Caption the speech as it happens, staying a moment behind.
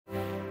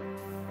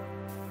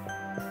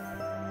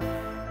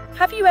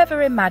Have you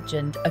ever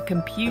imagined a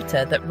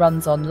computer that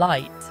runs on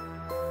light?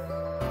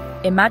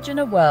 Imagine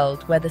a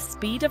world where the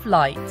speed of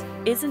light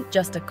isn't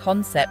just a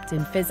concept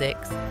in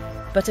physics,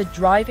 but a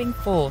driving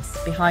force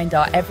behind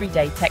our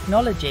everyday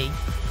technology.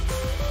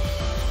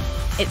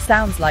 It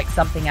sounds like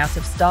something out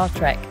of Star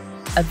Trek,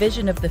 a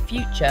vision of the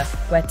future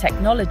where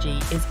technology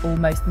is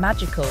almost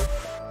magical,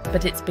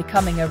 but it's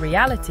becoming a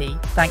reality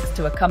thanks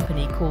to a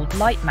company called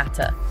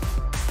Lightmatter.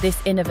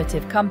 This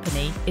innovative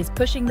company is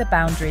pushing the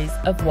boundaries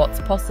of what's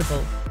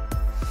possible.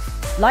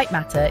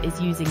 Lightmatter is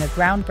using a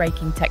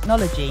groundbreaking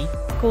technology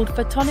called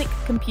photonic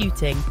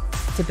computing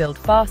to build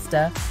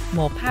faster,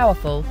 more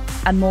powerful,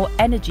 and more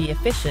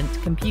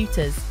energy-efficient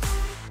computers.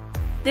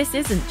 This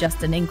isn't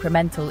just an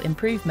incremental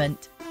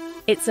improvement,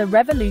 it's a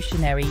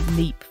revolutionary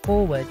leap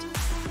forward.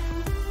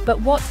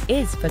 But what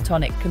is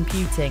photonic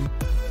computing,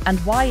 and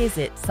why is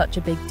it such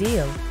a big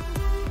deal?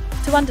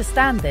 To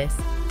understand this,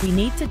 we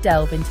need to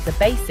delve into the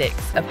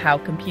basics of how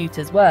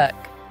computers work.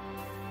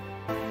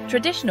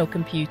 Traditional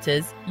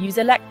computers use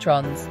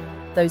electrons,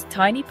 those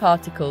tiny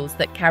particles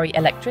that carry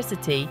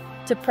electricity,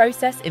 to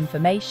process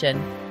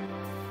information.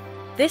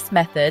 This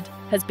method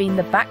has been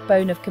the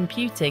backbone of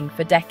computing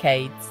for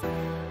decades.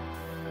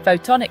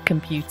 Photonic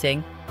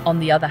computing, on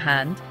the other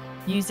hand,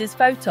 uses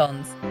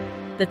photons,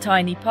 the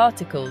tiny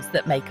particles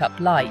that make up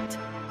light.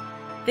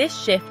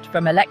 This shift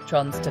from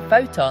electrons to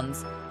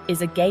photons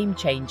is a game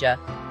changer.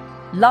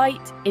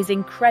 Light is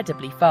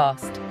incredibly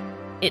fast.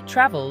 It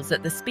travels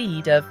at the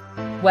speed of,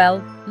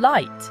 well,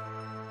 light.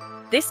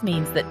 This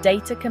means that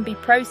data can be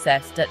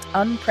processed at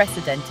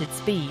unprecedented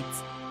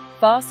speeds,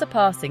 far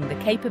surpassing the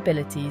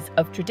capabilities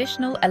of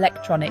traditional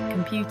electronic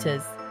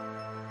computers.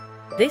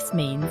 This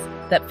means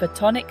that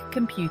photonic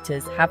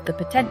computers have the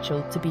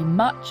potential to be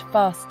much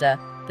faster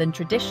than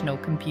traditional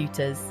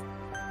computers.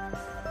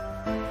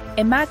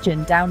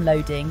 Imagine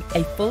downloading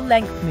a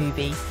full-length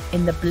movie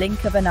in the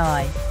blink of an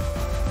eye,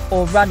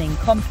 or running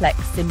complex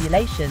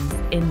simulations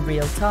in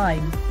real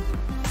time.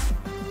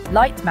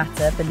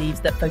 Lightmatter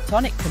believes that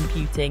photonic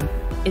computing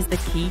is the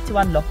key to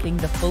unlocking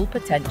the full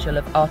potential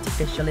of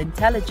artificial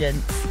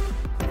intelligence.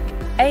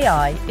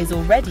 AI is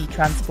already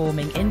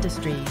transforming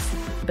industries,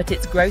 but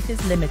its growth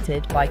is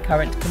limited by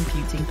current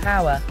computing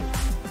power.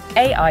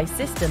 AI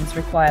systems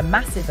require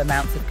massive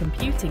amounts of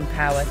computing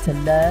power to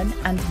learn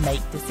and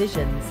make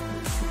decisions,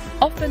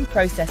 often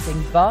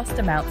processing vast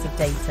amounts of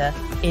data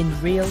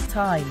in real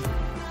time.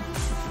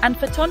 And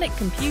photonic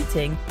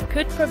computing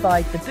could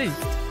provide the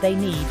boost they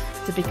need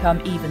to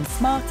become even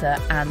smarter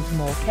and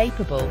more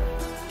capable.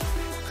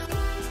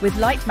 With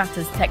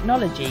Lightmatter's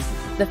technology,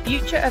 the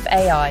future of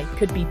AI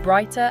could be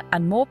brighter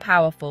and more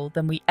powerful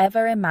than we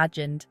ever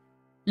imagined,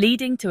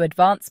 leading to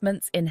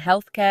advancements in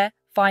healthcare,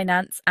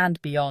 finance,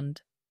 and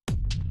beyond.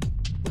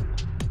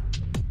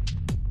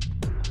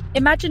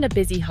 Imagine a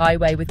busy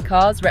highway with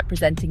cars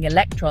representing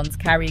electrons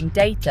carrying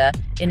data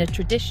in a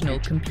traditional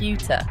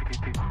computer.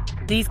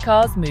 These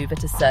cars move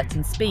at a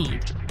certain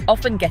speed,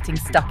 often getting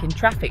stuck in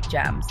traffic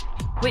jams,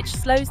 which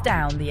slows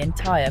down the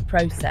entire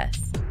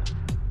process.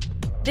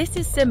 This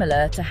is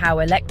similar to how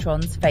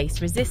electrons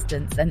face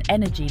resistance and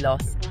energy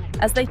loss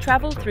as they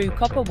travel through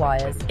copper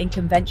wires in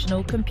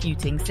conventional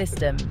computing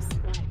systems.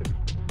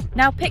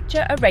 Now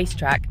picture a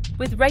racetrack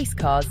with race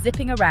cars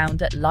zipping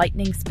around at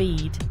lightning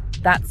speed.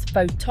 That's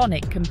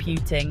photonic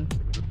computing.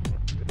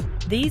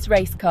 These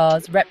race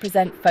cars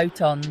represent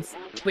photons,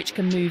 which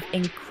can move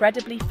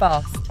incredibly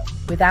fast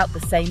without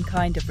the same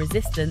kind of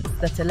resistance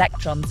that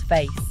electrons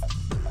face.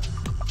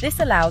 This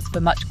allows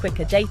for much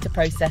quicker data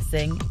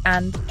processing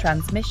and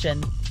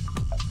transmission.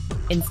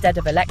 Instead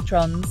of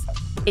electrons,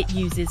 it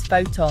uses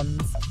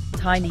photons,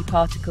 tiny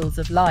particles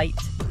of light,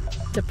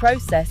 to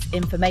process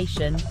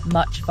information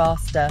much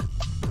faster.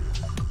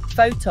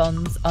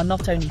 Photons are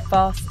not only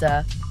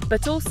faster,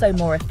 but also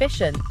more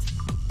efficient,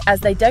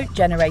 as they don't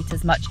generate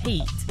as much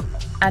heat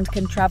and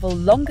can travel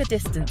longer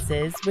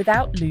distances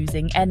without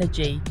losing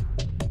energy.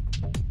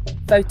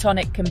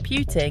 Photonic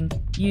computing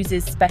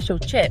uses special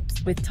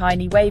chips with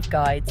tiny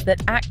waveguides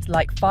that act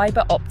like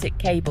fiber optic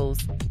cables,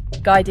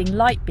 guiding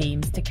light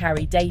beams to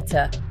carry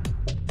data.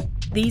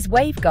 These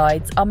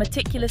waveguides are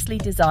meticulously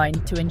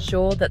designed to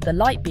ensure that the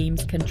light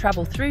beams can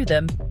travel through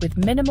them with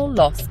minimal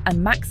loss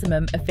and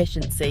maximum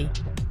efficiency.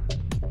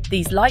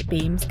 These light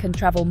beams can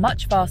travel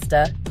much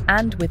faster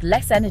and with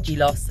less energy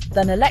loss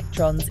than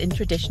electrons in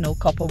traditional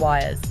copper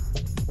wires.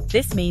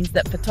 This means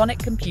that photonic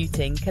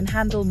computing can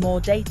handle more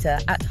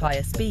data at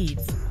higher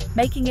speeds,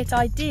 making it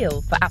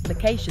ideal for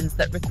applications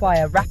that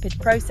require rapid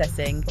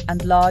processing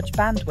and large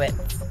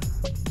bandwidths.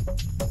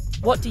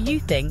 What do you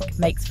think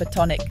makes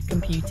photonic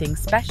computing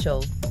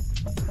special?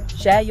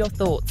 Share your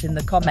thoughts in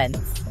the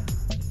comments.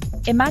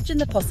 Imagine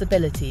the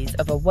possibilities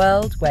of a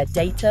world where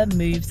data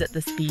moves at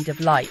the speed of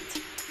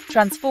light,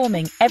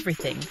 transforming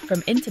everything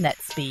from internet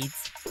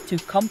speeds to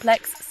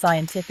complex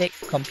scientific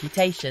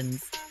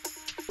computations.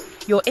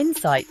 Your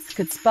insights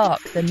could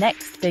spark the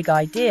next big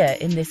idea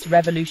in this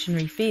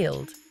revolutionary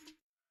field.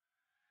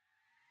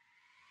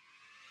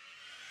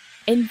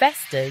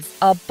 Investors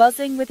are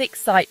buzzing with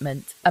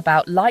excitement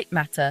about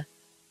Lightmatter.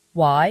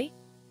 Why?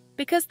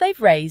 Because they've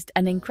raised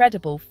an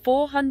incredible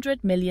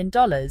 $400 million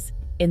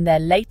in their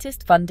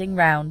latest funding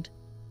round,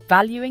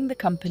 valuing the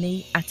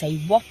company at a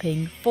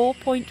whopping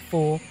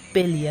 $4.4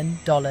 billion.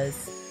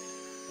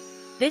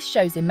 This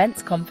shows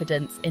immense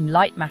confidence in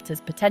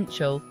Lightmatter's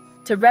potential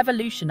to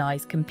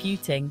revolutionize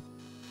computing.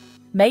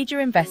 Major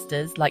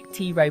investors like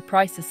T. Rowe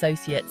Price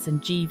Associates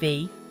and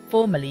GV,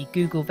 formerly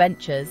Google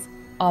Ventures,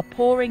 are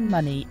pouring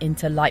money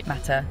into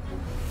Lightmatter.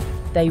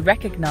 They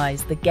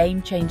recognize the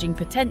game-changing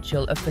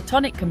potential of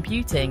photonic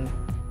computing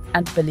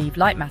and believe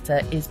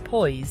Lightmatter is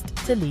poised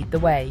to lead the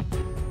way.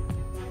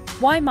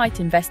 Why might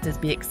investors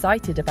be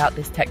excited about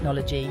this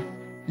technology?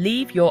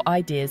 Leave your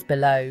ideas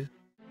below.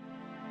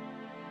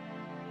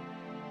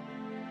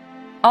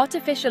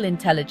 Artificial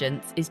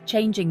intelligence is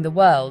changing the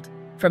world,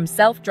 from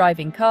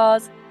self-driving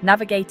cars,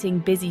 navigating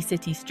busy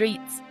city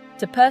streets,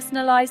 to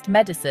personalized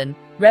medicine,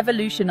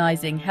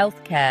 revolutionizing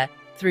healthcare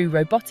through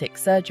robotic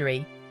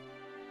surgery.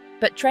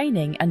 But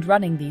training and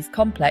running these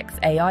complex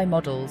AI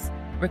models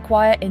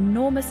require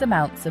enormous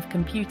amounts of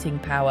computing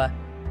power,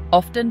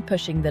 often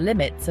pushing the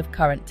limits of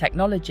current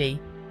technology.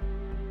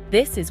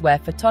 This is where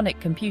photonic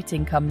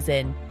computing comes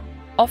in,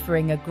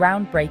 offering a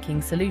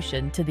groundbreaking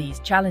solution to these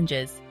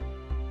challenges.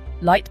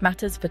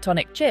 Lightmatter's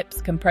photonic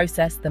chips can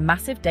process the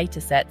massive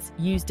datasets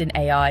used in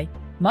AI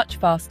much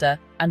faster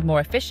and more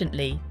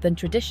efficiently than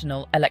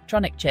traditional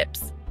electronic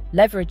chips,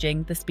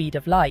 leveraging the speed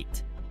of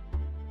light.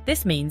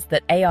 This means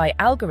that AI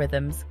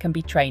algorithms can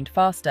be trained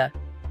faster,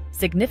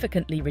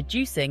 significantly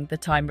reducing the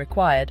time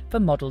required for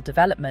model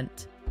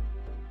development,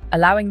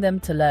 allowing them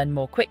to learn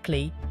more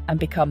quickly and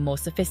become more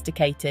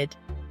sophisticated,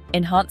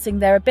 enhancing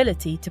their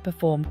ability to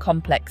perform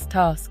complex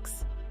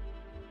tasks.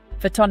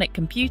 Photonic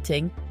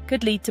computing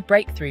could lead to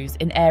breakthroughs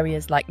in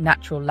areas like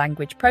natural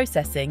language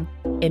processing,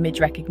 image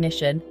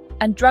recognition,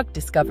 and drug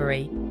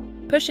discovery,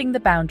 pushing the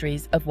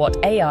boundaries of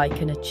what AI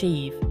can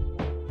achieve.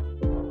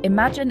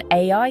 Imagine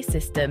AI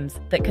systems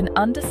that can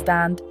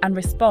understand and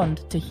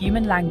respond to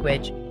human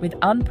language with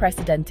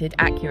unprecedented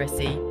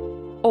accuracy,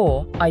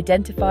 or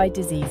identify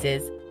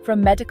diseases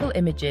from medical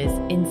images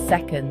in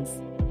seconds.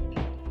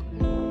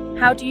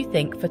 How do you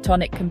think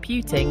photonic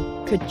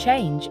computing could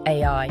change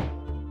AI?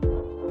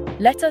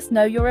 Let us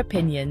know your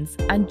opinions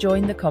and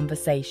join the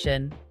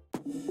conversation.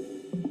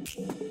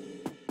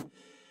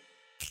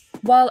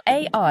 While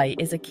AI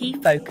is a key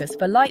focus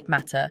for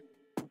Lightmatter,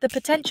 the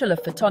potential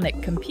of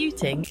photonic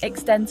computing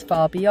extends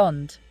far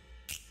beyond.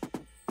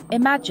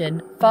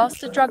 Imagine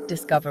faster drug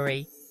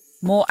discovery,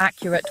 more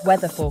accurate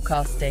weather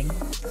forecasting,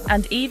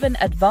 and even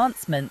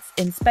advancements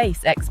in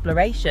space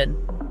exploration,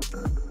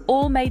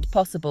 all made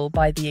possible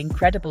by the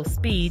incredible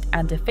speed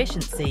and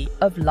efficiency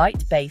of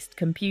light-based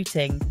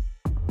computing.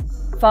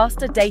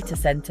 Faster data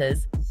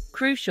centers,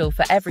 crucial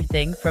for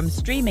everything from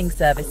streaming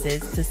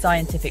services to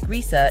scientific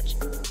research,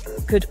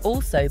 could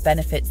also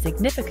benefit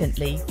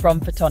significantly from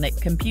photonic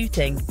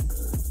computing.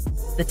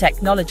 The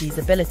technology's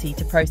ability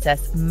to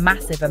process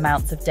massive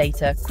amounts of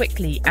data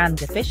quickly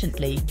and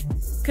efficiently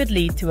could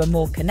lead to a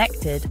more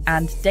connected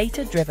and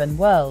data-driven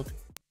world.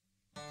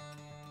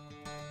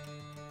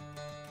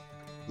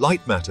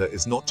 Lightmatter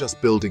is not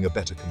just building a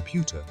better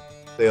computer,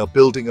 they are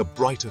building a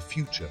brighter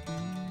future.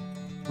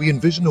 We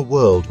envision a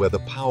world where the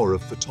power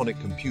of photonic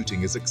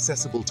computing is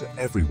accessible to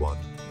everyone,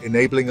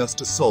 enabling us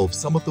to solve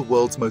some of the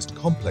world's most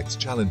complex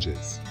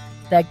challenges.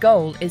 Their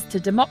goal is to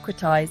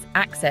democratize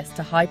access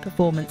to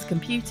high-performance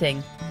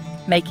computing,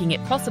 making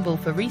it possible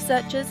for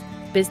researchers,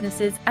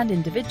 businesses, and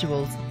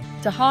individuals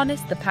to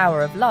harness the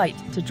power of light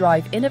to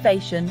drive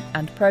innovation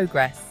and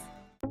progress.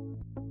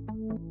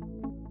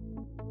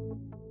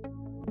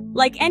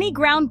 Like any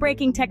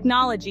groundbreaking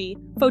technology,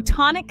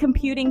 photonic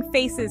computing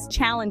faces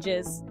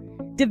challenges.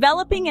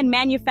 Developing and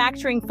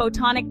manufacturing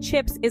photonic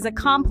chips is a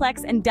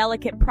complex and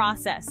delicate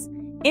process.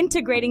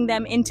 Integrating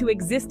them into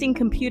existing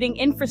computing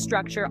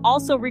infrastructure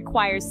also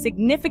requires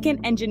significant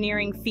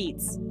engineering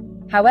feats.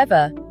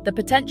 However, the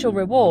potential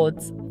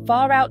rewards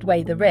far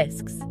outweigh the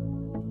risks.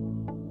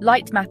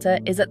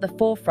 Lightmatter is at the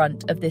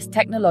forefront of this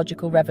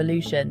technological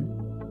revolution,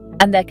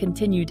 and their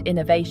continued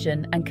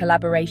innovation and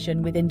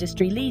collaboration with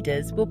industry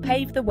leaders will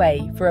pave the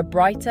way for a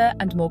brighter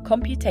and more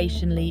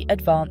computationally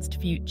advanced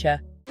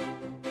future.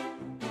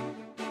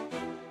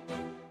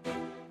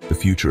 The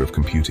future of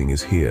computing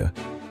is here,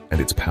 and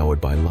it's powered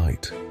by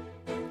light.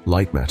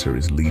 Lightmatter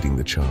is leading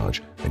the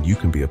charge, and you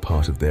can be a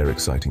part of their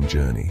exciting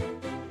journey.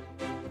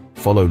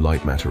 Follow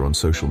Lightmatter on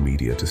social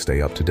media to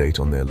stay up to date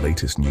on their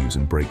latest news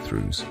and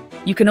breakthroughs.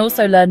 You can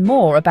also learn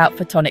more about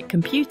photonic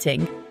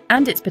computing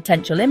and its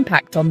potential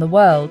impact on the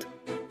world.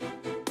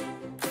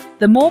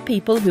 The more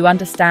people who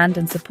understand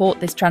and support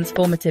this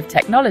transformative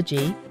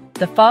technology,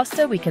 the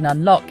faster we can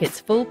unlock its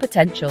full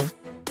potential.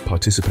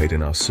 Participate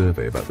in our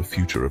survey about the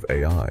future of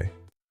AI.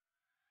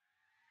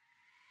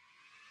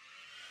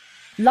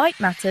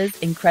 Lightmatter's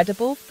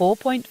incredible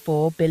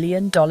 $4.4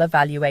 billion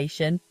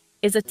valuation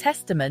is a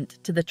testament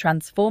to the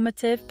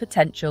transformative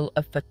potential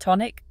of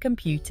photonic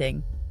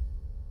computing.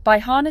 By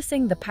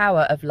harnessing the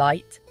power of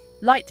light,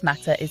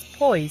 Lightmatter is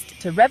poised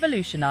to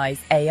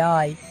revolutionize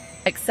AI,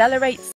 accelerate